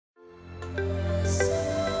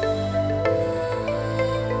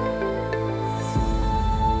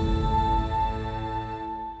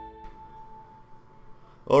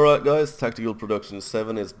Alright guys, Tactical Production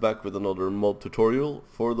 7 is back with another mod tutorial.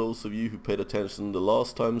 For those of you who paid attention the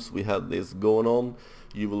last times we had this going on,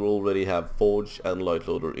 you will already have Forge and Light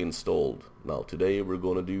Loader installed. Now today we're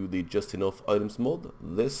going to do the Just Enough Items mod.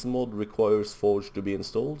 This mod requires Forge to be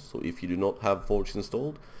installed, so if you do not have Forge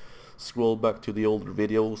installed, scroll back to the older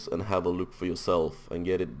videos and have a look for yourself and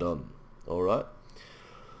get it done. Alright?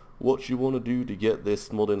 What you want to do to get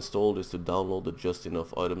this mod installed is to download the Just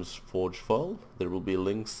Enough Items Forge file. There will be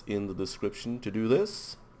links in the description to do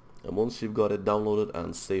this. And once you've got it downloaded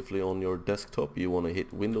and safely on your desktop, you want to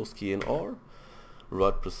hit Windows key and R,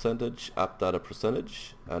 write percentage, app data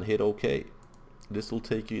percentage, and hit OK. This will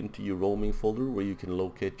take you into your roaming folder where you can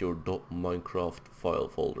locate your .minecraft file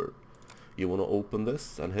folder. You want to open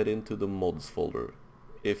this and head into the mods folder.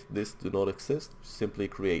 If this do not exist, simply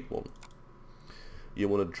create one. You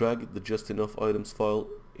want to drag the Just Enough Items file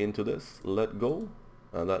into this, let go,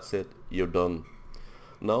 and that's it, you're done.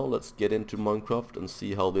 Now let's get into Minecraft and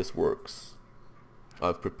see how this works.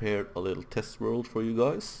 I've prepared a little test world for you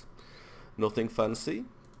guys. Nothing fancy,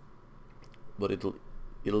 but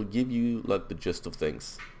it'll give you like the gist of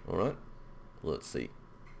things. Alright, let's see.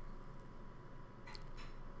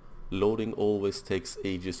 Loading always takes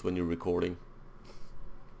ages when you're recording.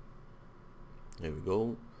 There we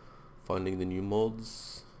go. Finding the new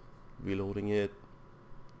mods, reloading it,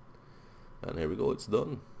 and here we go, it's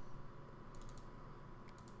done.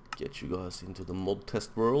 Get you guys into the mod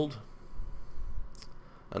test world,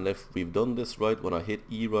 and if we've done this right, when I hit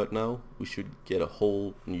E right now, we should get a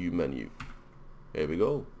whole new menu. There we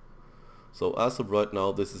go. So as of right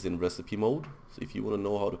now, this is in recipe mode, so if you want to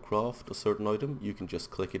know how to craft a certain item, you can just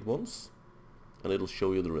click it once and it'll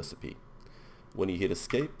show you the recipe. When you hit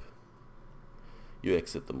escape, you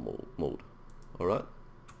exit the mode. Alright,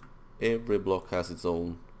 every block has its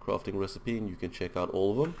own crafting recipe and you can check out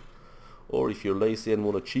all of them. Or if you're lazy and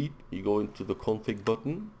want to cheat, you go into the config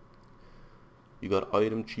button, you got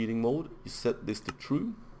item cheating mode, you set this to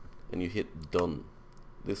true and you hit done.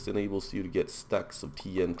 This enables you to get stacks of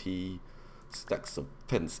TNT, stacks of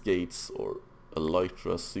fence gates, or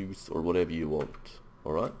elytra suits, or whatever you want.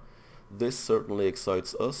 Alright, this certainly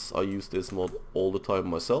excites us. I use this mod all the time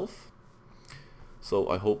myself. So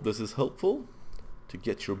I hope this is helpful to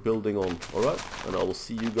get your building on. Alright, and I will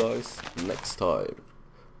see you guys next time.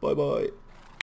 Bye bye.